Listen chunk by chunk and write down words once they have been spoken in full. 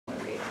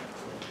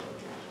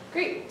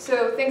Great,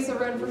 so thanks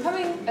everyone for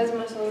coming. As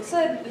Marcelo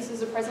said, this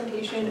is a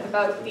presentation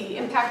about the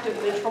impact of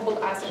the Troubled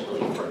Asset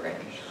Relief Program.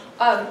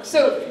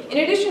 So in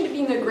addition to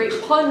being a great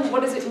pun,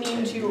 what does it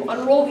mean to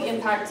unroll the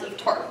impacts of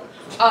TARP?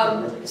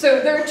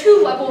 So there are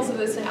two levels of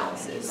this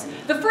analysis.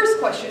 The first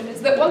question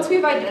is that once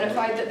we've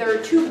identified that there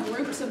are two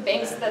groups of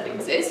banks that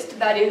exist,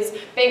 that is,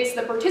 banks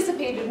that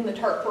participated in the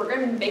TARP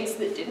program and banks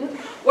that didn't,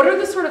 what are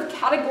the sort of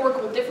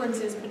categorical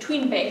differences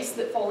between banks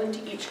that fall into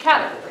each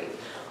category?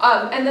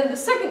 And then the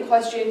second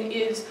question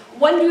is,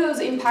 when do those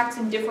impacts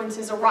and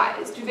differences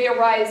arise? Do they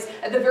arise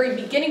at the very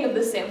beginning of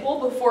the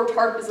sample, before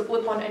TARP is a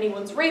blip on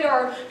anyone's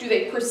radar? Do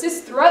they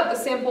persist throughout the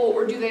sample,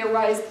 or do they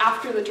arise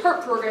after the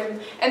TARP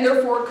program, and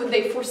therefore could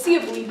they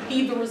foreseeably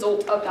be the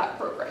result of that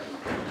program?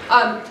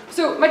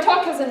 So my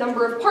talk has a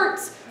number of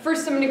parts.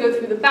 First, I'm going to go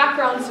through the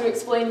background to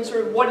explain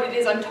sort of what it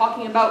is I'm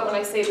talking about when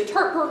I say the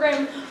TARP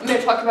program. I'm going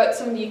to talk about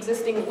some of the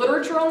existing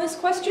literature on this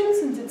question,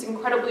 since it's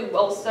incredibly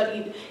well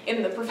studied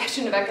in the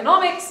profession of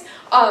economics,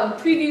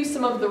 preview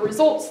some of the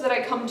results that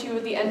I come to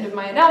at the end of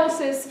my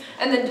analysis,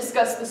 and then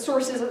discuss the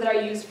sources that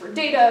I use for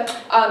data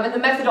and the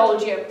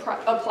methodology I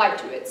applied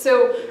to it.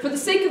 So for the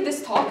sake of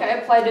this talk, I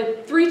applied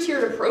a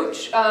three-tiered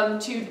approach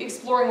to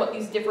exploring what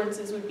these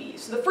differences would be.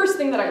 So the first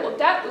thing that I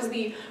looked at was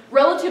the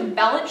relative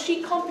balance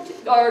sheet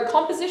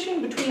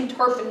composition between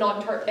TARP and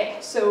non-TARP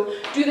banks. So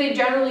do they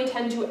generally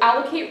tend to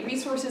allocate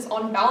resources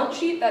on balance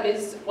sheet, that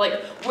is,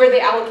 like where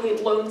they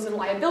allocate loans and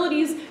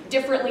liabilities,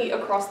 differently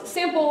across the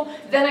sample?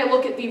 Then I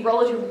look at the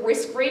relative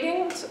risk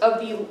ratings of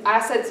the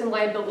assets and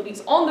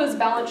liabilities on those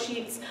balance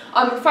sheets.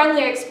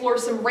 Finally, I explore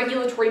some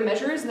regulatory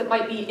measures that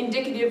might be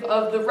indicative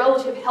of the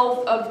relative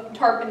health of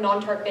TARP and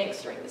non-TARP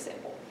banks during the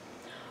sample.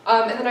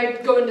 And then I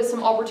go into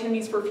some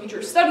opportunities for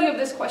future study of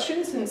this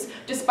question, since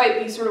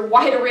despite the sort of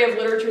wide array of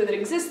literature that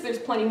exists, there's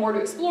plenty more to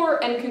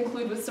explore, and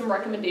conclude with some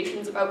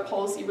recommendations about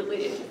policy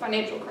related to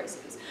financial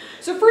crises.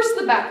 So first,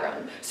 the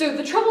background. So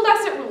the Troubled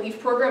Asset Relief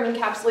Program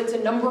encapsulates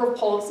a number of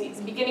policies,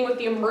 beginning with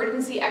the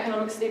Emergency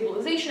Economic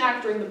Stabilization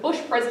Act during the Bush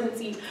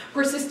presidency,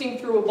 persisting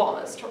through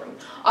Obama's term.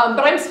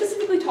 But I'm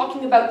specifically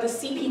talking about the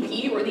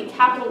CPP, or the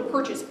Capital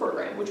Purchase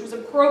Program, which was a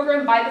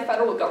program by the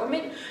federal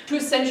government to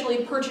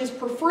essentially purchase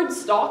preferred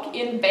stock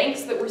in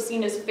banks that were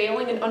seen as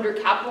failing and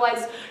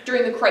undercapitalized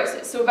during the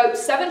crisis. So about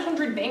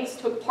 700 banks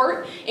took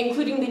part,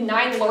 including the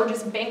 9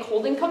 largest bank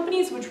holding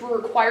companies, which were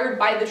required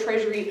by the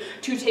Treasury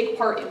to take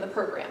part in the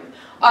program.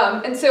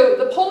 And so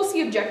the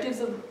policy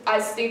objectives,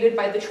 as stated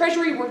by the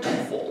Treasury, were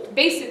twofold.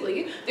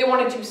 Basically, they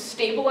wanted to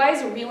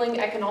stabilize a reeling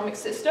economic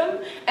system,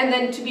 and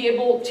then to be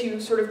able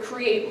to sort of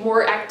create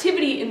more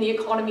activity in the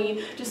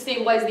economy to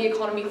stabilize the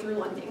economy through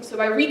lending. So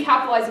by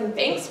recapitalizing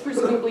banks,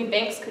 presumably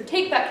banks could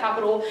take that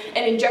capital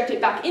and inject it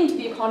back into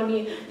the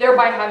economy,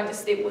 thereby having a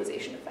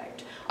stabilization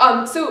effect.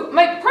 So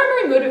my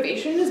primary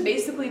motivation is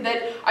basically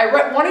that I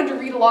wanted to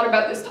read a lot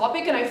about this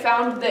topic, and I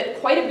found that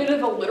quite a bit of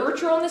the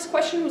literature on this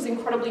question was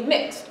incredibly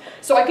mixed.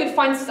 So I could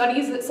find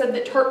studies that said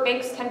that TARP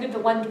banks tended to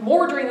lend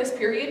more during this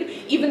period,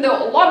 even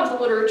though a lot of the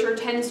literature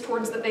tends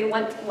towards that they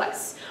lent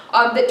less.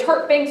 That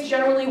TARP banks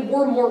generally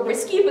were more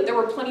risky, but there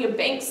were plenty of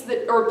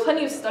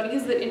plenty of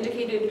studies that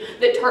indicated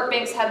that TARP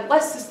banks had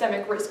less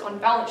systemic risk on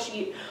balance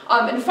sheet.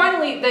 And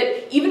finally,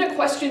 that even a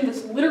question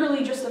that's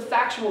literally just a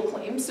factual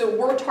claim, so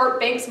were TARP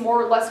banks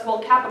more or less well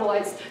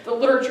capitalized, the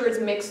literature is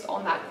mixed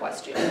on that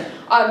question.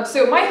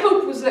 So my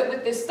hope was that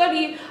with this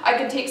study, I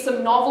could take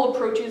some novel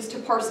approaches to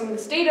parsing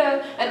this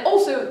data, and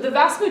also the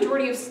vast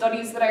majority of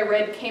studies that I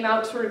read came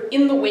out sort of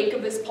in the wake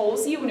of this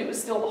policy when it was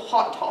still a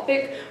hot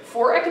topic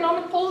for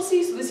economic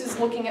policy. So this is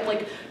looking at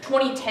like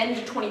 2010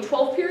 to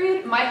 2012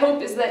 period. My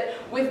hope is that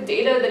with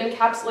data that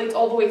encapsulates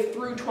all the way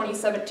through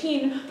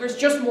 2017, there's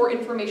just more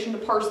information to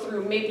parse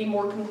through, maybe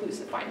more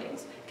conclusive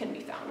findings can be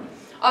found.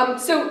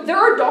 So there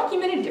are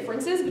documented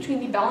differences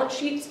between the balance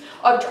sheets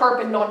of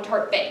TARP and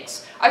non-TARP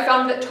banks. I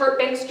found that TARP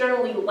banks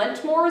generally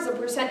lent more as a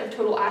percent of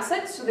total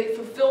assets, so they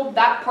fulfilled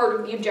that part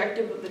of the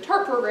objective of the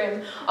TARP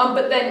program,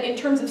 but then in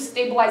terms of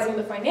stabilizing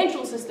the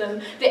financial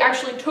system, they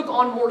actually took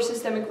on more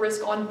systemic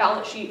risk on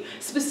balance sheet,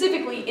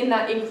 specifically in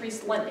that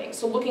increased lending.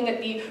 So looking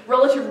at the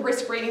relative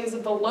risk ratings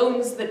of the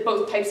loans that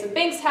both types of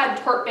banks had,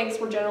 TARP banks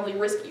were generally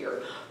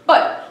riskier.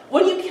 But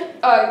when you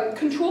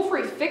control for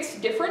a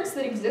fixed difference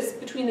that exists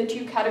between the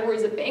two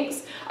categories of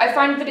banks, I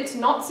find that it's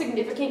not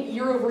significant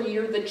year over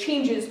year the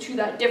changes to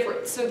that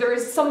difference. So there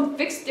is some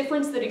fixed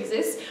difference that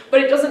exists,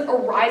 but it doesn't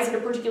arise at a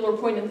particular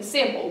point in the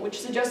sample, which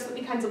suggests that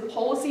the kinds of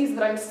policies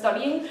that I'm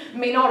studying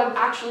may not have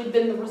actually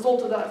been the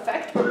result of that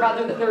effect, but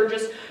rather that there are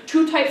just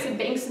two types of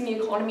banks in the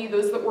economy,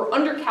 those that were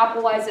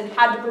undercapitalized and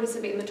had to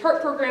participate in the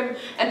TARP program,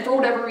 and for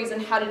whatever reason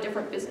had a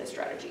different business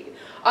strategy.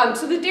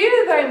 So the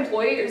data that I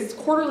employ is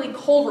quarterly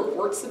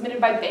reports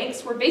submitted by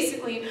banks where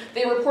basically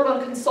they report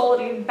on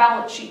consolidated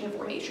balance sheet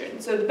information.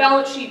 information. So the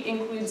balance sheet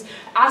includes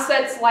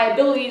assets,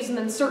 liabilities, and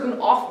then certain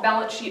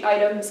off-balance sheet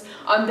items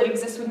that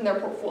exist within their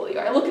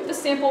portfolio. I look at the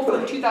sample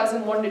from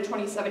 2001 to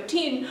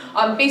 2017,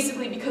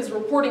 basically because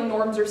reporting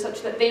norms are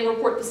such that they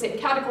report the same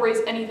categories,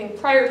 anything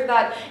prior to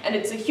that, and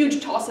it's a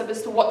huge toss-up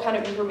as to what kind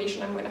of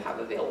information I'm going to have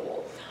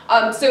available.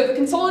 So the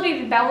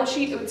consolidated balance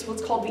sheet, it's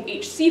what's called the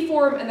HC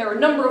form, and there are a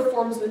number of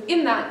forms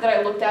within that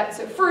I looked at.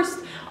 So first,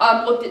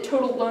 looked at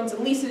total loans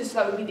and leases, so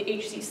that would be the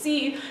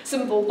HCC,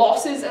 some of the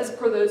losses as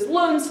per those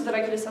loans so that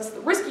I could assess the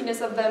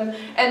riskiness of them,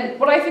 and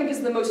what I think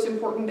is the most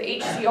important,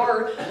 the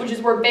HCR, which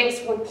is where banks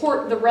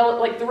report the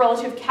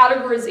relative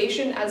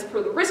categorization as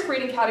per the risk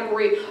rating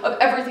category of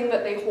everything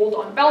that they hold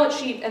on balance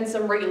sheet and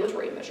some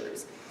regulatory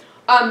measures.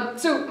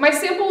 So my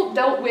sample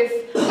dealt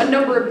with a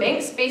number of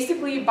banks,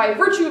 basically by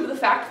virtue of the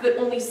fact that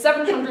only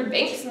 700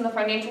 banks in the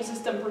financial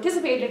system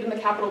participated in the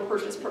capital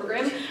purchase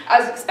program.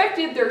 As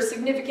expected, there are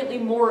significantly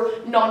more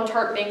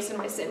non-TARP banks in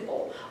my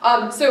sample.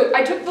 So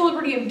I took the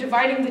liberty of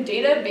dividing the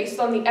data based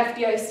on the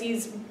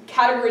FDIC's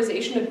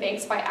categorization of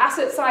banks by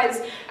asset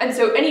size, and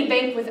so any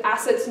bank with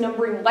assets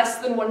numbering less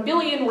than 1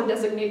 billion were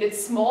designated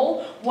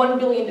small, 1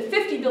 billion to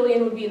 50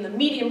 billion would be in the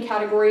medium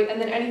category,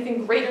 and then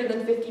anything greater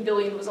than 50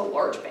 billion was a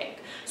large bank.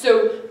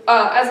 So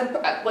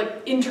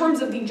in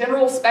terms of the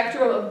general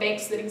spectrum of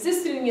banks that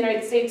existed in the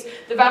United States,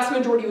 the vast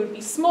majority would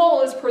be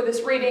small as per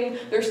this rating.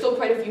 There's still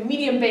quite a few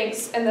medium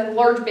banks, and then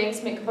large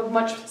banks make up a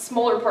much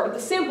smaller part of the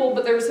sample,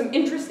 but there are some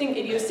interesting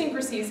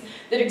idiosyncrasies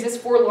that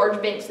exist for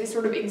large banks. They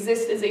sort of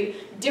exist as a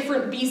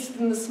different beast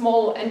than the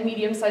small and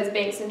medium-sized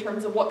banks in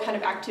terms of what kind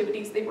of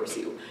activities they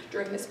pursue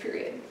during this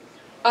period.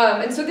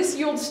 And so this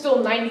yields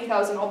still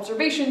 90,000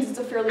 observations. It's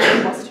a fairly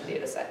robust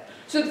data set.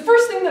 So the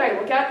first thing that I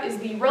look at is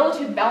the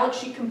relative balance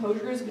sheet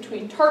composures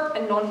between TARP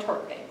and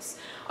non-TARP banks.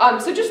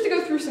 So just to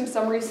go through some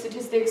summary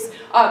statistics,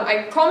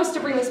 I promised to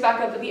bring this back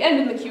up at the end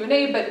in the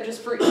Q&A, but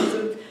just for ease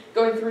of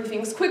going through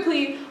things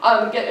quickly,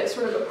 get a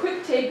sort of a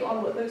quick take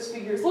on what those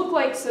figures look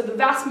like. So the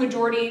vast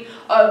majority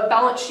of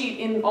balance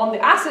sheet on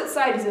the asset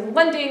side is in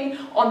lending,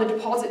 on the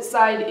deposit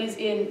side is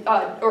in,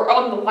 or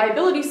on the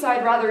liability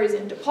side rather, is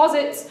in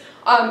deposits.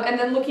 And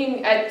then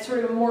looking at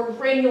sort of a more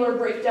granular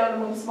breakdown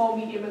among small,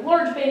 medium, and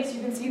large banks, you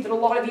can see that a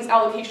lot of these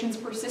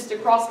allocations persist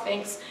across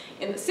banks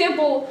in the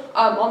sample.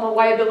 On the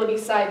liability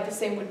side, the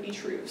same would be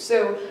true.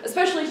 So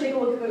especially take a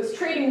look at those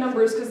trading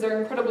numbers because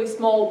they're incredibly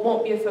small,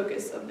 won't be a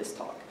focus of this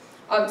talk.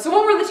 So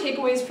what were the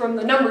takeaways from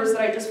the numbers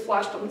that I just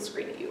flashed on the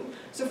screen at you?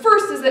 So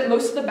first is that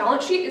most of the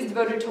balance sheet is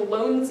devoted to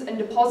loans and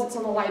deposits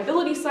on the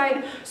liability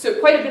side, so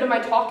quite a bit of my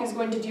talk is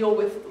going to deal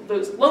with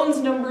those loans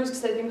numbers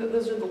because I think that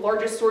those are the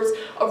largest source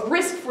of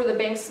risk for the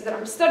banks that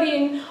I'm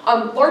studying.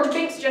 Large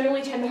banks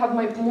generally tend to have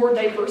more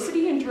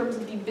diversity in terms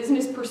of the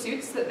business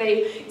pursuits that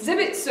they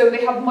exhibit, so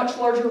they have much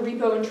larger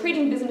repo and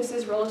trading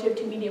businesses relative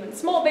to medium and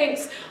small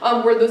banks,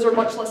 where those are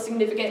much less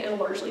significant and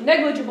largely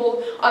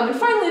negligible. And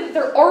finally,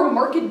 there are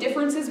marked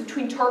differences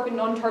between TARP and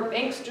non-TARP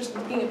banks, just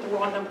looking at the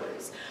raw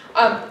numbers.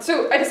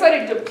 So I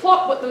decided to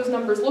plot what those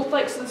numbers looked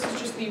like, so this is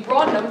just the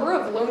raw number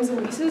of loans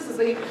and leases as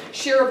a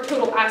share of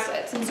total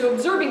assets. And so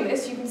observing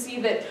this, you can see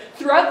that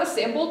throughout the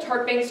sample,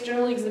 TARP banks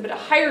generally exhibit a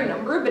higher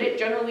number, but it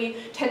generally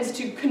tends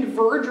to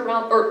converge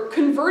around, or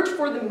converge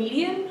for the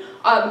median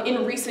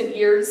in recent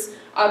years.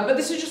 But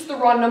this is just the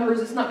raw numbers,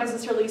 it's not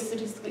necessarily a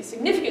statistically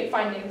significant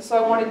finding,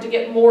 so I wanted to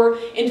get more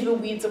into the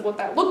weeds of what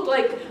that looked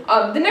like.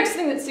 The next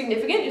thing that's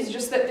significant is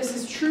just that this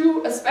is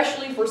true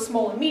especially for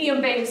small and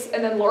medium banks,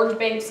 and then large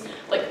banks.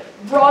 Like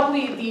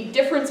broadly, the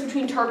difference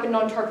between TARP and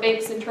non-TARP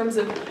banks in terms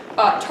of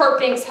TARP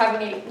banks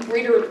having a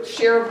greater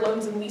share of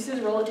loans and leases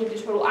relative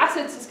to total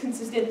assets is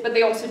consistent, but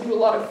they also do a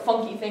lot of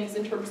funky things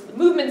in terms of the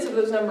movements of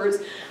those numbers.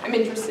 I'm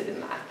interested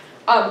in that.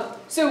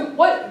 So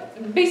what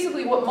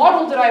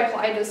model did I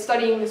apply to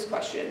studying this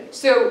question?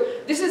 So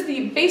this is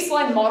the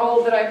baseline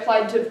model that I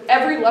applied to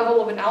every level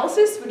of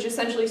analysis, which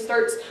essentially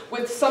starts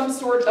with some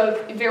sort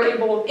of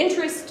variable of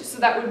interest. So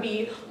that would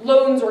be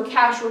loans or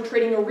cash or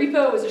trading or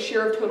repo as a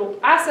share of total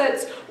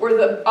assets, or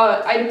the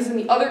items in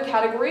the other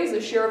categories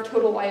as a share of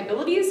total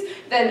liabilities.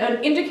 Then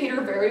an indicator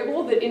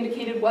variable that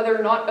indicated whether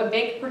or not a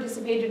bank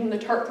participated in the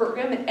TARP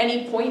program at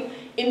any point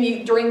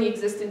during the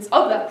existence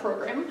of that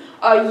program.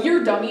 A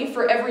year dummy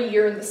for every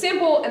year in the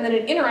sample, and then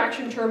an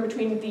interaction term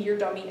between the year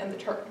dummy and the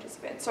TARP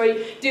participant. So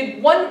I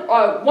did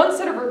one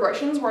set of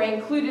regressions where I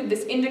included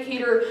this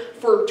indicator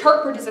for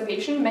TARP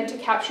participation meant to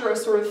capture a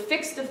sort of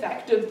fixed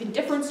effect of the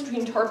difference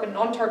between TARP and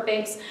non-TARP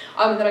banks.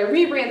 Then I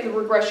reran the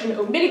regression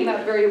omitting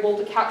that variable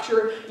to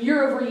capture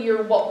year over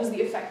year what was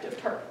the effect of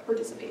TARP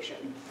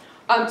participation.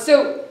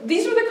 So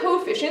these are the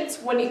coefficients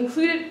when the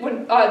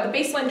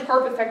baseline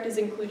TARP effect is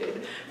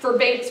included for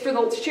banks, for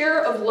the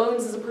share of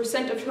loans as a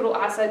percent of total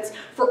assets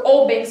for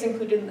all banks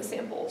included in the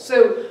sample.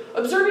 So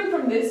observing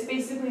from this,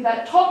 basically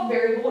that top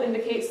variable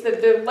indicates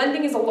that the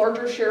lending is a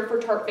larger share for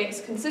TARP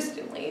banks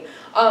consistently,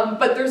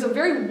 but there's a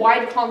very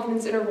wide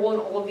confidence interval in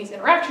all of these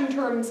interaction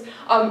terms.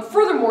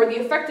 Furthermore,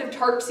 the effect of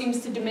TARP seems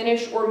to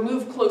diminish or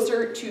move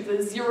closer to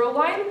the zero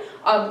line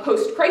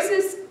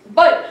post-crisis,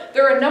 but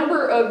there are a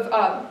number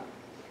of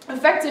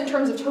effects in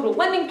terms of total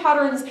lending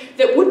patterns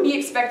that would be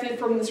expected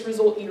from this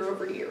result year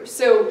over year.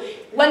 So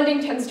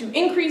lending tends to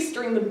increase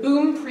during the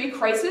boom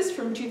pre-crisis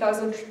from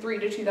 2003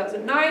 to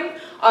 2009.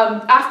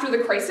 After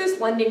the crisis,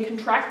 lending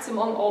contracts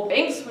among all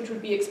banks, which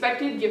would be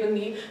expected given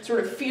the sort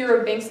of fear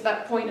of banks at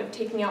that point of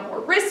taking out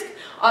more risk.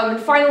 And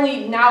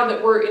finally, now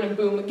that we're in a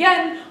boom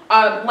again,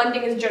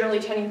 lending is generally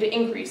tending to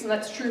increase, and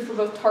that's true for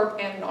both TARP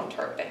and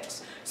non-TARP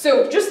banks.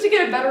 So just to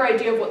get a better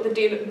idea of what the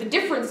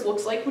difference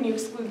looks like when you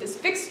exclude this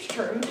fixed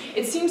term,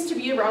 it seems to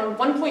be around 2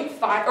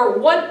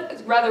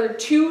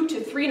 to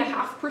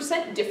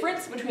 3.5%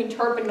 difference between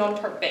TARP and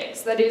non-TARP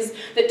banks. That is,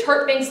 that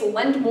TARP banks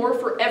lend more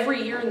for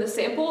every year in the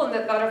sample, and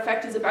that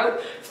effect is about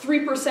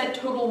 3%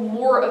 total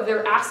more of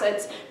their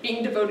assets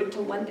being devoted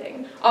to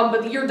lending.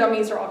 But the year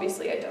dummies are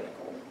obviously identical.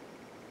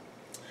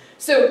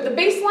 So the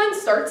baseline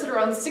starts at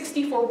around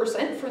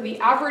 64% for the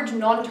average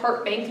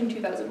non-TARP bank in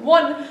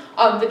 2001.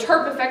 The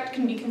TARP effect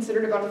can be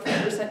considered about a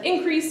 3%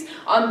 increase.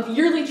 The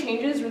yearly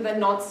changes are then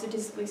not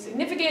statistically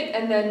significant,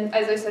 and then,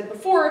 as I said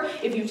before,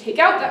 if you take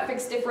out that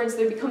fixed difference,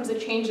 there becomes a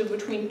change of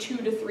between 2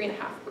 to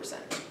 3.5%.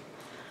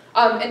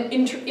 And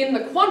in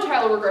the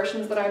quantile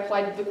regressions that I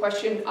applied to the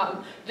question,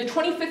 the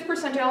 25th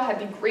percentile had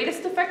the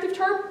greatest effect of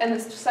TARP, and the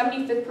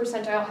 75th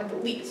percentile had the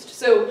least.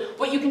 So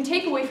what you can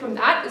take away from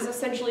that is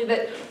essentially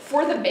that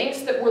for the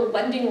banks that were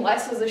lending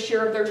less as a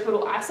share of their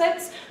total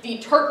assets, the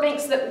TARP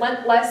banks that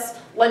lent less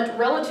lent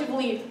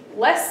relatively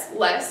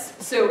less,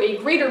 so a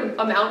greater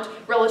amount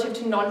relative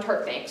to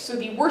non-TARP banks. So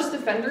the worst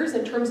offenders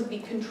in terms of the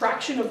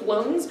contraction of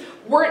loans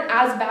weren't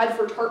as bad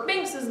for TARP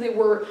banks as they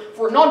were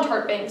for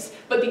non-TARP banks,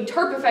 but the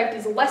TARP effect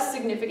is less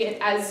significant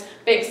as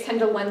banks tend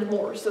to lend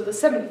more, so the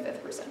 75th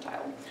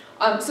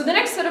percentile. So the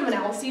next set of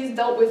analyses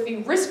dealt with the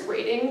risk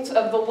ratings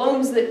of the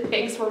loans that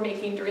banks were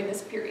making during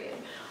this period.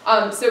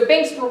 So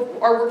banks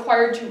are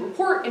required to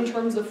report in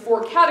terms of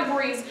 4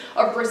 categories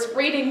of risk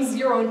ratings,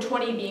 0 and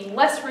 20 being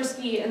less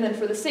risky, and then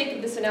for the sake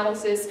of this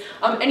analysis,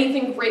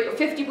 anything greater,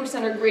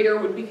 50% or greater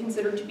would be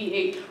considered to be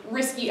a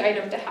risky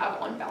item to have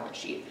on balance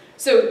sheet.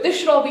 So this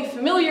should all be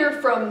familiar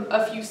from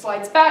a few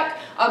slides back.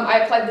 I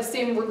applied the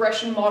same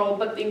regression model,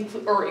 but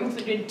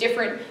included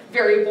different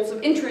variables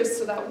of interest.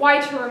 So that Y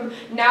term,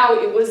 now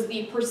it was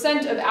the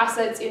percent of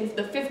assets in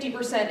the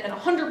 50% and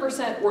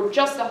 100% or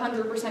just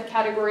 100%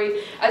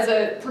 category as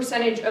a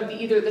percentage of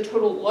either the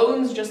total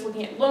loans, just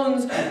looking at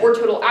loans, or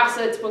total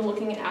assets when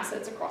looking at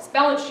assets across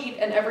balance sheet,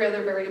 and every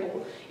other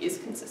variable is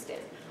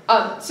consistent.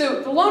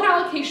 So the loan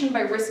allocation by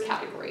risk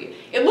category.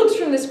 It looks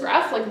from this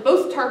graph like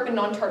both TARP and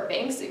non-TARP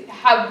banks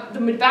have the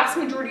vast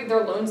majority of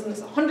their loans in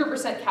this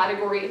 100%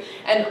 category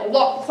and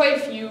quite a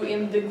few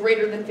in the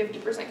greater than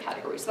 50%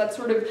 category. So that's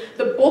sort of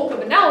the bulk of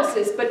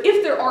analysis. But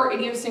if there are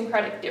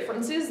idiosyncratic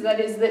differences, that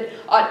is that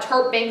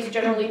TARP banks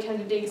generally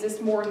tended to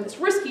exist more in this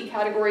risky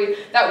category,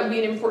 that would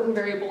be an important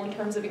variable in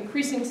terms of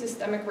increasing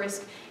systemic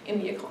risk in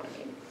the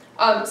economy.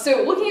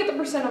 So looking at the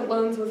percent of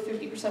loans with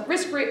 50%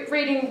 risk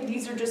rating,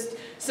 these are just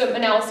some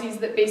analyses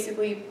that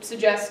basically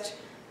suggest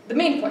the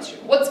main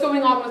question: what's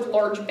going on with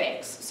large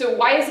banks? So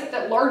why is it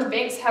that large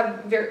banks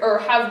have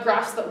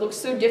graphs that look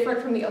so different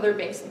from the other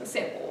banks in the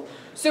sample?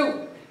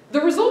 So the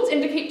results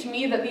indicate to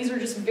me that these are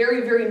just very,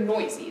 very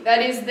noisy.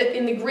 That is, that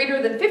in the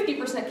greater than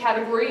 50%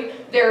 category,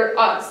 they're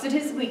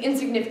statistically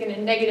insignificant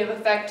and negative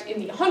effect. In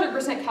the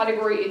 100%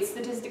 category, it's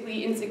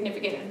statistically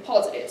insignificant and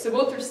positive. So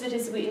both are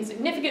statistically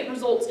insignificant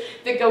results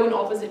that go in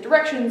opposite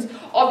directions.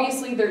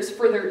 Obviously, there's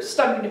further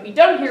study to be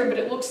done here, but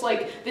it looks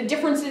like the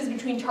differences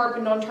between TARP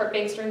and non-TARP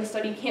banks during the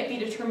study can't be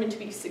determined to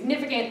be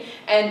significant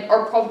and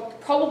are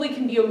probably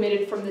can be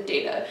omitted from the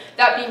data.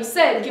 That being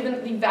said, given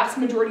that the vast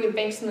majority of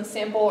banks in the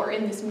sample are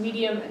in this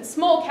medium and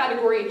small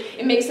category,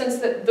 it makes sense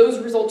that those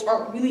results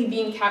aren't really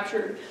being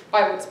captured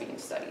by what's being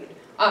studied.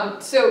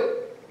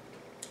 So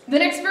the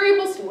next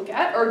variables to look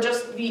at are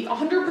just the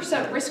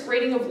 100% risk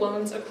rating of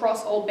loans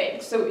across all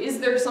banks. So is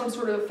there some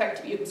sort of effect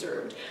to be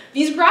observed?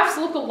 These graphs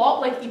look a lot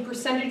like the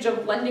percentage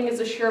of lending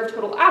as a share of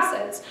total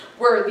assets,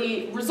 where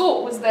the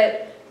result was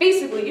that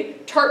basically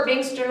TARP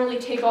banks generally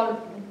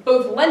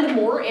both lend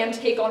more and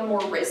take on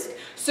more risk.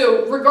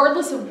 So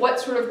regardless of what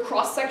sort of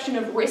cross-section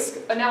of risk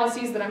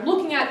analyses that I'm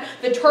looking at,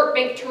 the TARP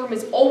bank term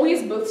is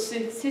always both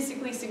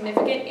statistically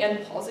significant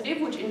and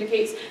positive, which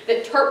indicates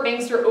that TARP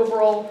banks are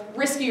overall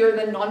riskier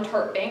than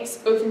non-TARP banks,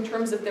 both in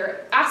terms of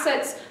their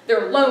assets,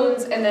 their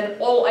loans, and then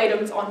all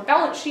items on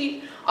balance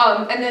sheet.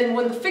 And then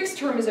when the fixed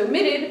term is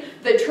omitted,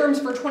 the terms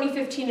for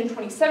 2015 and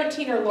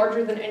 2017 are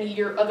larger than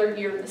any other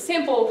year in the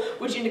sample,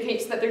 which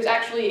indicates that there's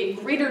actually a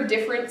greater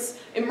difference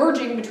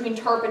emerging between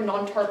TARP and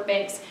non-TARP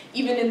banks,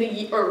 even in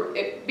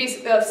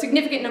a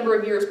significant number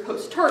of years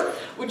post-TARP,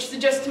 which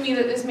suggests to me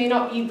that this may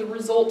not be the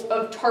result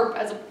of TARP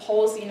as a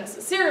policy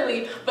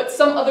necessarily, but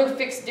some other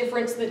fixed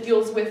difference that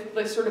deals with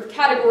the sort of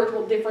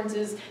categorical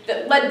differences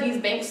that led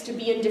these banks to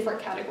be in different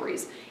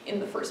categories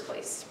in the first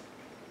place.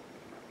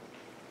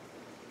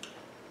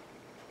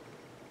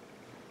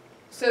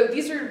 So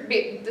these are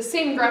the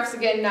same graphs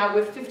again, now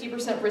with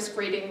 50% risk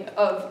rating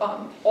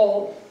of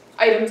all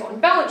items on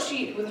balance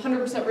sheet. With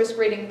 100% risk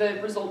rating, the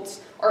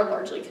results are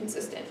largely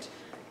consistent.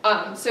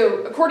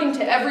 So according to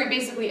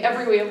basically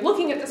every way of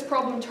looking at this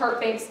problem, TARP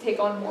banks take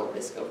on more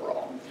risk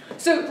overall.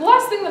 So the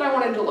last thing that I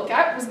wanted to look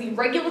at was the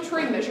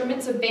regulatory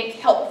measurements of bank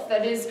health.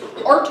 That is,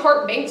 are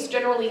TARP banks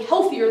generally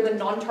healthier than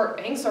non-TARP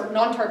banks, or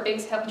non-TARP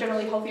banks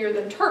generally healthier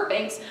than TARP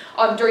banks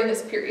during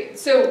this period?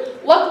 So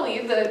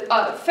luckily, the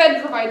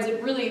Fed provides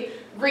a really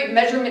great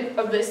measurement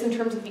of this in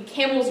terms of the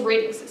CAMELS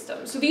rating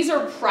system. So these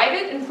are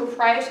private and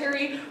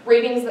proprietary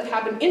ratings that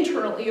happen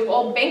internally of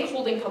all bank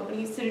holding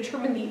companies to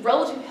determine the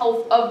relative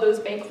health of those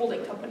bank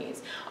holding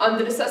companies,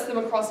 that assess them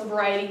across a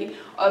variety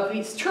of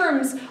these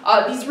terms.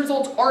 These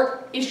results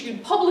aren't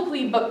issued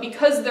publicly, but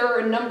because there are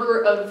a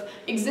number of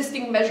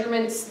existing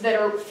measurements that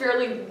are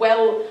fairly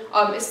well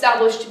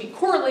established to be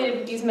correlated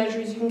with these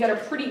measures, you can get a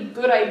pretty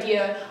good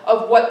idea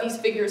of what these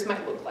figures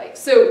might look like.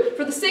 So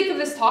for the sake of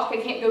this talk,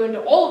 I can't go into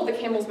all of the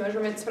CAMELS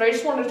measurements, but I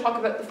just wanted to talk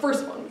about the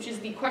first one, which is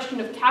the question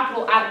of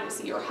capital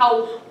adequacy, or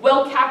how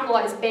well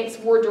capitalized banks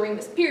were during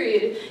this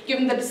period,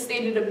 given that a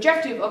stated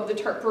objective of the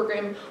TARP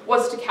program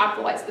was to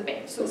capitalize the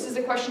bank. So this is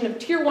a question of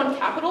Tier 1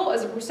 capital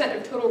as a percent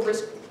of total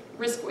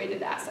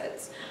risk-weighted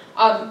assets.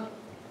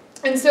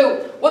 And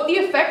so what the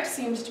effect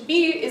seems to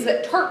be is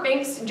that TARP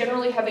banks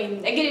generally have a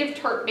negative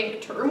TARP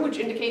bank term, which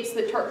indicates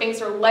that TARP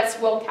banks are less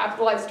well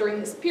capitalized during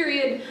this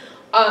period.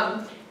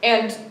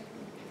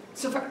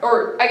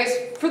 Or I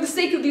guess for the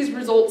sake of these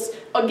results,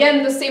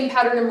 again, the same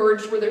pattern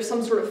emerged where there's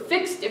some sort of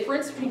fixed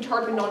difference between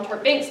TARP and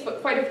non-TARP banks,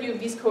 but quite a few of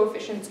these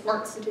coefficients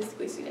aren't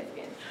statistically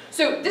significant.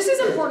 So this is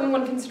important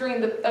when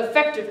considering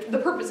the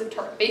purpose of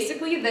TARP.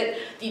 Basically, that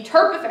the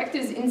TARP effect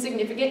is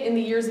insignificant in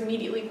the years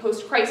immediately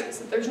post-crisis,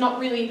 that there's not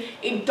really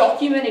a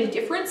documented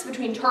difference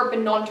between TARP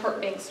and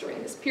non-TARP banks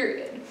during this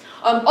period.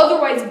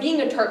 Otherwise,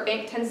 being a TARP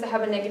bank tends to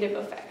have a negative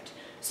effect.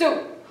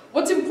 So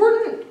what's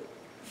important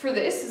for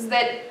this is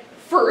that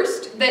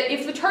first, that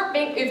if the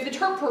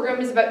TARP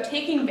program is about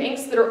taking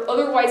banks that are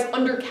otherwise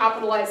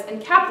undercapitalized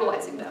and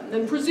capitalizing them,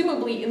 then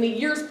presumably in the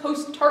years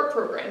post-TARP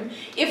program,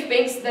 if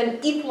banks then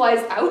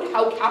equalized out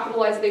how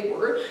capitalized they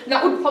were,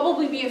 that would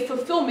probably be a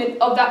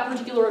fulfillment of that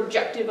particular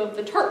objective of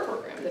the TARP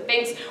program, that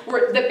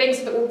banks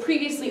that were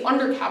previously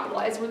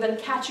undercapitalized were then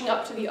catching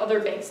up to the other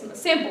banks in the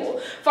sample.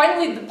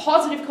 Finally, the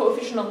positive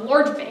coefficient on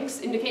large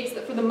banks indicates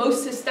that for the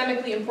most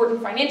systemically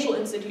important financial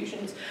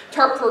institutions,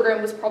 TARP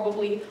program was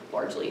probably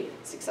largely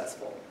successful.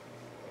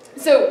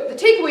 So the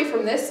takeaway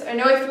from this, I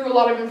know I threw a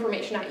lot of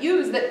information at you,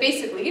 is that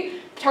basically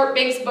TARP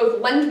banks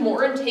both lend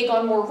more and take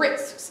on more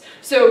risks.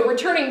 So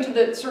returning to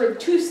the sort of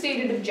two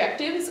stated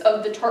objectives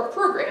of the TARP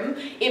program,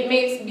 it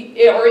may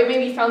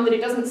be found that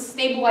it doesn't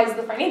stabilize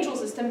the financial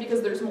system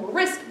because there's more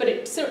risk, but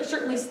it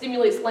certainly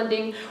stimulates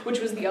lending, which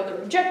was the other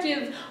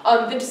objective.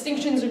 The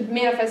distinctions would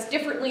manifest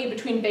differently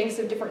between banks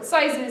of different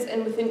sizes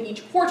and within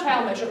each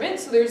quartile measurement,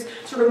 so there's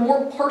sort of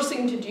more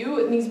parsing to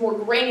do in these more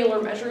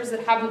granular measures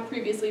that haven't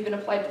previously been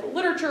applied to the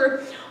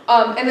literature.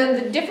 And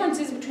then the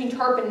differences between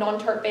TARP and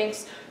non-TARP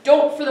banks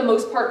don't, for the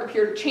most part,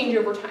 appear to change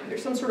over time.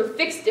 There's some sort of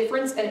fixed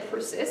difference and it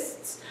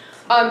persists.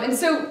 And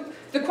so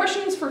the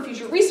questions for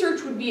future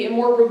research would be a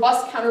more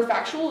robust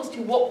counterfactual as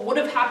to what would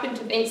have happened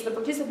to banks that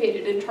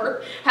participated in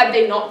TARP had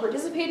they not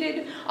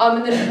participated,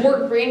 and then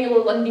more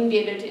granular lending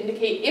data to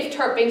indicate if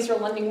TARP banks are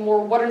lending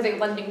more, what are they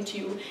lending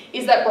to?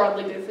 Is that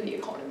broadly good for the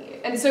economy?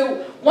 And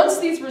so once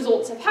these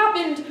results have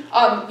happened,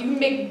 you can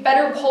make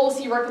better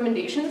policy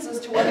recommendations as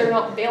to whether or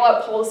not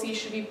bailout policies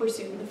should be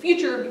pursued in the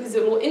future, because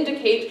it will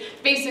indicate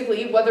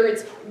basically whether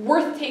it's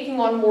worth taking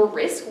on more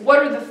risk, what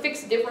are the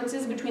fixed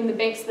differences between the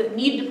banks that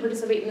need to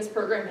participate in this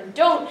program and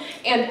don't,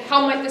 and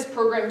how might this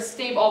program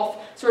stave off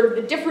sort of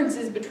the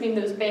differences between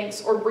those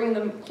banks or bring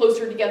them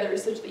closer together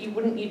such that you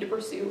wouldn't need to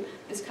pursue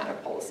this kind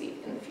of policy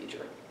in the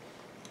future.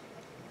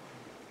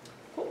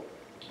 Cool.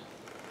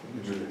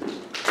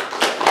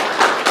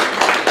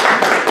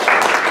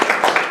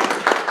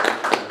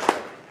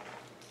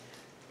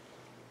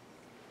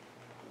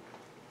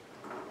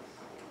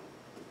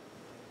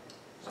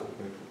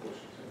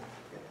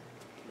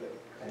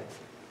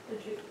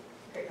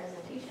 Great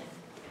presentation.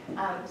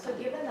 So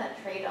given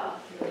that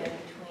trade-off between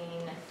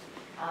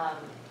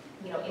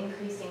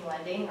increasing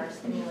lending or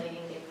stimulating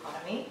the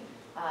economy,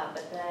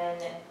 but then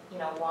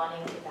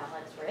wanting to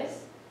balance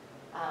risk,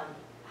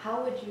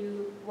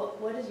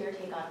 what is your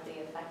take on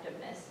the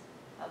effectiveness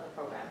of the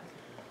program?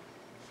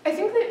 I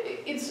think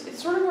that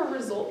it's sort of a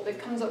result that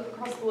comes up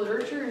across the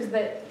literature is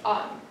that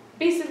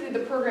basically the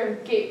program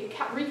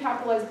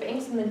recapitalized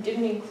banks and then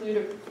didn't include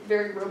a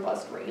very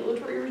robust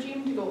regulatory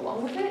regime to go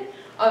along with it.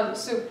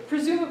 So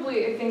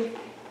presumably, I think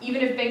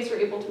even if banks are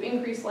able to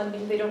increase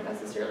lending, they don't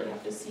necessarily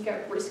have to seek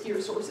out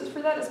riskier sources for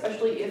that,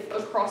 especially if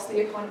across the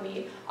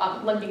economy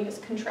lending is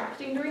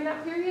contracting during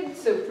that period.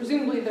 So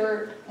presumably there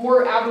are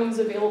more avenues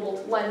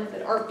available to lend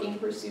that aren't being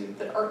pursued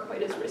that aren't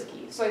quite as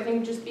risky. So I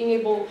think just being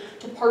able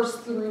to parse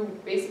through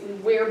basically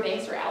where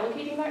banks are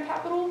allocating that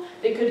capital,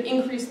 they could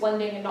increase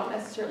lending and not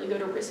necessarily go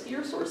to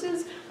riskier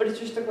sources, but it's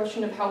just a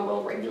question of how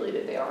well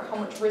regulated they are, how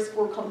much risk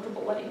we're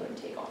comfortable letting them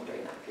take on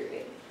during that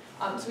period.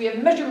 So we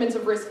have measurements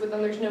of risk, but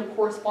then there's no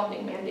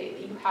corresponding mandate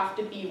that you have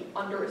to be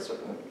under a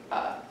certain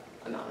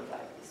amount of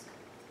that risk.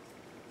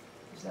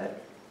 Is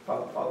that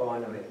follow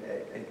on to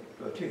it.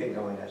 Well, two things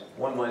I wanted to ask.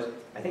 One was,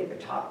 I think the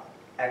top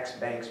X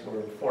banks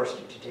were forced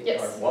to take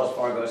Yes. TARP. Wells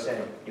Fargo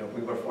said,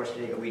 we were forced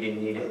to take it, we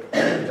didn't need it.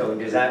 So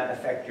does that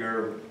affect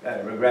your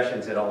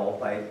regressions at all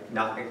by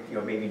not,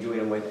 maybe doing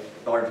them with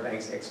large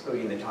banks,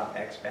 excluding the top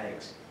X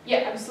banks?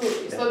 Yeah,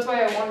 absolutely. So that's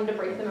why I wanted to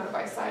break them out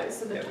by size.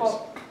 So the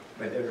top.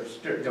 But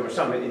there were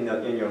some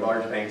in your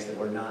large banks that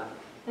were not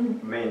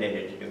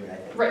mandated to do it, I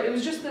think. Right. It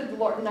was just the 9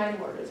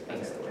 largest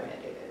banks that were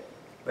mandated.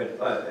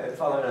 But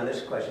following on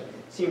this question,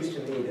 it seems to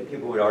me that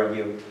people would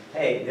argue,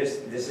 hey, this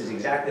is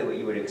exactly what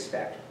you would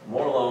expect.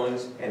 More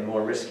loans and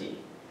more risky.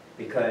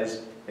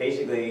 Because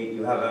basically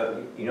you have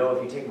if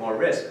you take more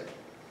risk,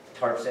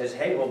 TARP says,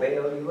 hey, we'll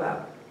bail you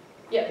out.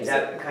 Yeah. Is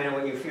that kind of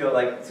what you feel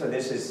like? So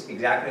this is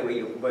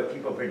exactly what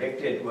people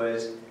predicted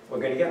was, we're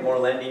going to get more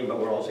lending, but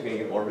we're also going to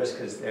get more risk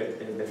because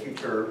the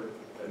future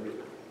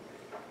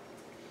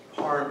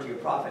harm to your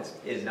profits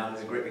is not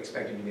as great,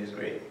 expected to be as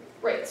great.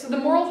 Right, so the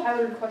moral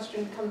hazard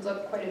question comes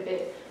up quite a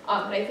bit,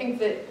 and I think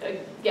that,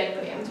 again,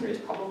 the answer is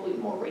probably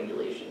more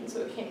regulation,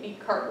 so it can't be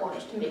carte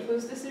blanche to make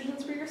those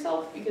decisions for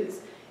yourself, because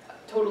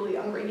totally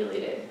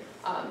unregulated,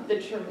 the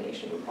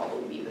determination would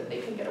probably be that they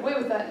can get away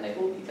with that and they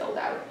will be bailed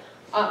out.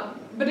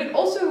 But it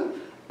also,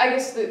 I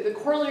guess the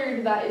corollary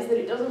to that is that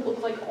it doesn't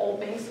look like all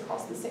banks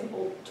across the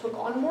sample took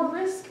on more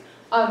risk,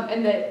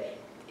 and that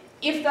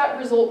if that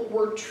result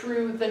were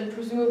true, then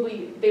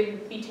presumably they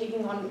would be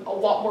taking on a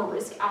lot more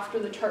risk after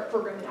the TARP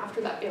program and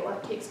after that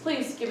bailout takes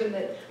place, given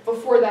that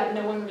before that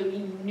no one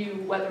really knew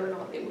whether or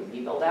not they would be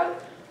bailed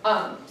out.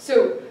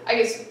 So I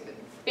guess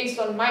based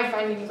on my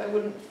findings, I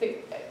wouldn't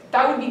think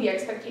that would be the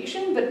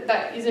expectation, but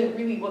that isn't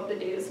really what the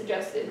data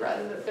suggested,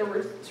 rather that there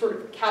were sort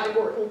of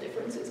categorical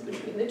differences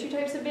between the two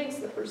types of banks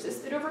that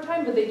persisted over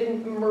time, but they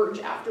didn't emerge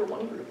after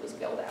one group was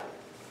bailed out.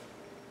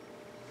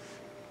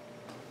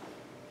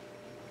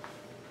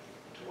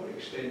 To what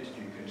extent did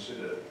you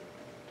consider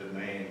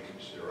demand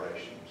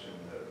considerations in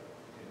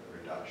the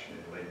reduction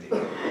in lending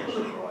across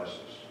the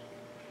crisis?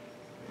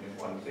 And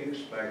if one thinks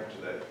back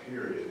to that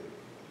period,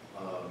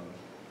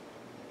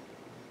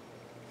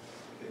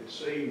 it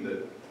seemed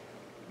that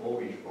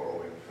mortgage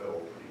borrowing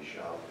fell pretty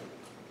sharply.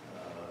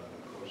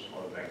 Of course, a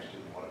lot of banks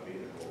didn't want to be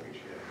in the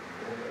mortgage game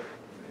anymore,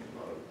 but a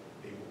lot of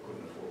people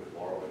couldn't afford to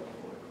borrow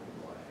anymore, they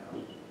couldn't buy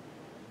houses.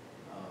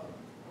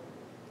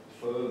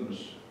 Firms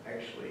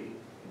actually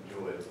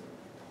enjoyed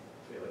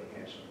fairly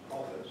handsome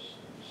profits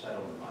and sat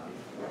on the money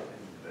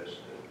and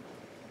invested.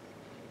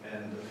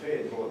 And the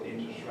Fed brought the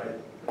interest rate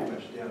pretty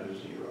much down to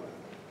zero.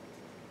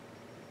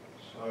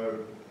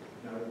 So,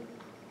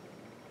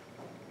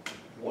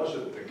 was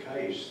it the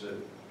case that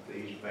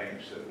these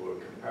banks that were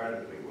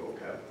comparatively well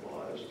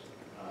capitalised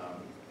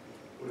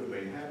would have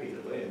been happy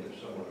to lend if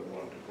someone had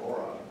wanted to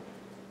borrow?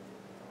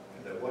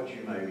 And that what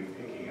you may be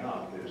picking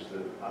up is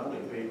that only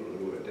people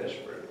who were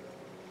desperate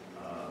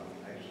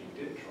actually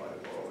did try to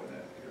borrow in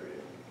that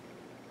period.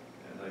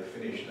 And they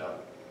finished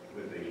up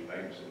with these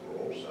banks that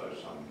were also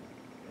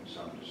in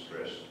some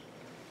distress,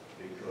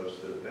 because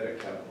the better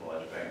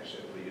capitalised banks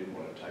simply didn't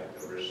want to take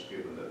the risk,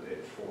 given that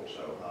they'd fought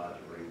so hard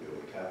to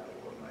rebuild capital,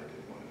 and they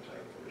didn't want to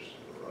take the risk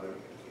of eroding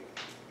it.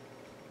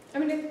 I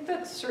mean, I think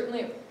that's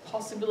certainly a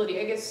possibility.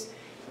 I guess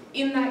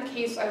in that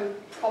case, I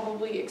would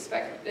probably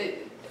expect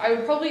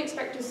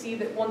to see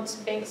that once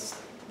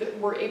banks that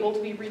were able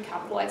to be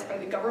recapitalized by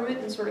the government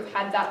and sort of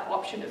had that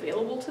option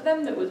available to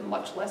them that was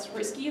much less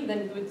risky,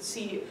 then you would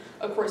see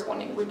a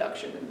corresponding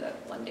reduction in the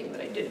lending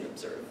that I didn't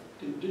observe.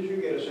 Did you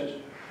get a sense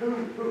of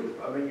who,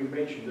 I mean, you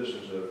mentioned this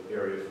as an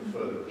area for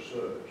further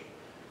research,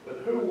 but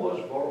who was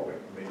borrowing?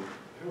 I mean,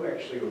 who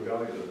actually were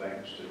going to the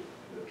banks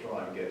to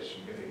try and get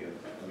significant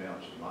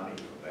amounts of money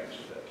from banks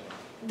at that time?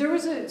 There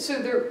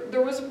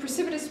was a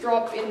precipitous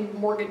drop in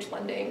mortgage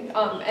lending,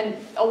 and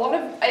a lot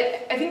of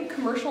I think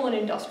commercial and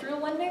industrial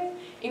lending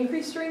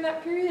increased during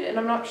that period, and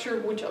I'm not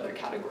sure which other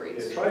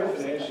categories. Yeah, trade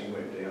financing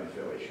went down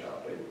fairly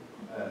sharply,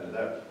 and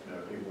that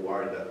people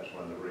worried that was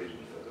one of the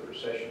reasons for the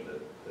recession,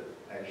 that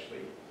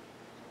actually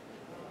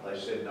they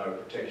said no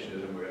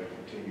protectionism, we're going to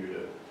continue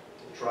to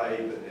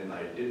trade, but then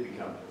they did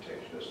become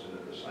protectionist, and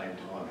at the same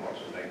time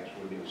lots of banks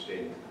wouldn't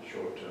extend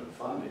short-term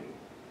funding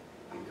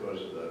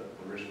because of the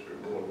risk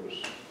reward was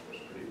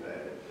pretty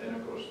bad. Then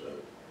of course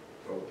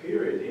for a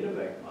period the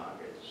interbank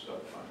market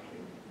stopped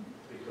functioning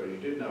because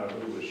you didn't know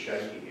who was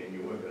shaking and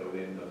you weren't going to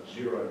lend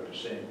 0%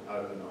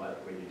 overnight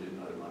when you didn't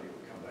know the money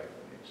would come back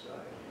the next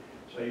day.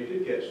 So you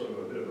did get sort of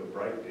a bit of a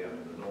breakdown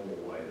in the normal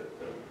way that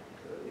the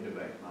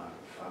interbank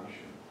market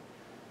functioned.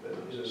 But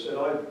as I said,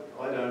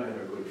 I don't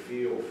have a good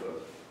feel for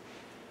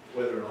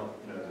whether or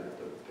not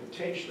the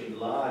potentially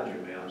large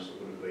amounts that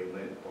would have been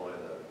lent by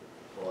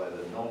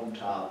the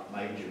non-TARP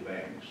major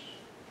banks,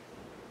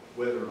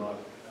 whether or not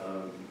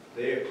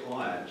their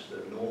clients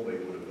that normally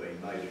would have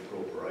been major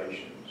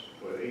corporations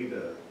were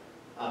either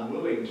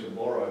unwilling to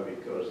borrow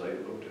because they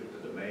looked at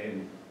the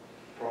demand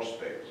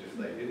prospects if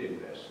they did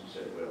invest and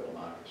said, well, the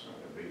market's not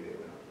going to be there,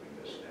 we're not going to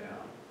invest now,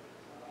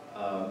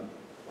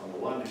 on the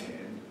one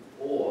hand,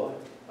 or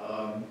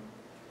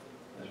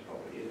that's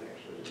probably it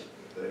actually.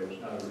 If there was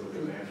no real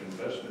demand for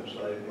investment,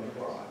 so they didn't want to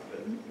borrow.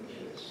 But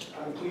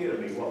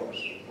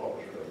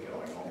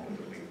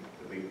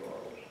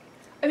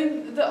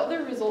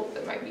other result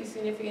that might be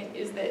significant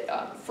is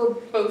that for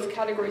both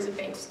categories of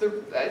banks,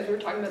 as we were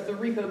talking about, the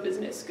repo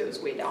business goes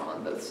way down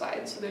on both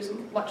sides, so there's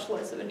much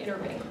less of an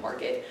interbank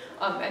market,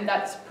 and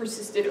that's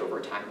persisted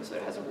over time, so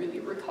it hasn't really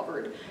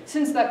recovered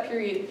since that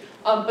period.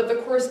 But the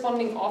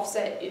corresponding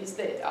offset is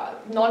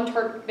that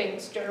non-TARP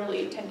banks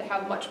generally tend to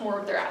have much more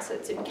of their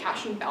assets in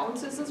cash and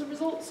balances as a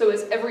result, so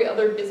as every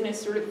other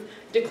business sort of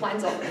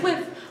declines off the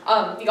cliff,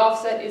 the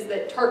offset is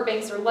that TARP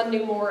banks are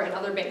lending more and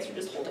other banks are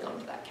just holding on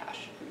to that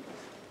cash.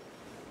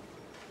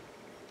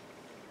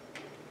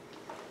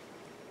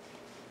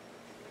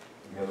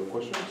 Any other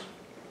questions?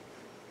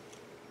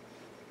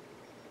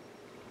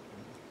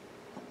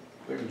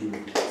 Thank you,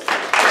 Julie.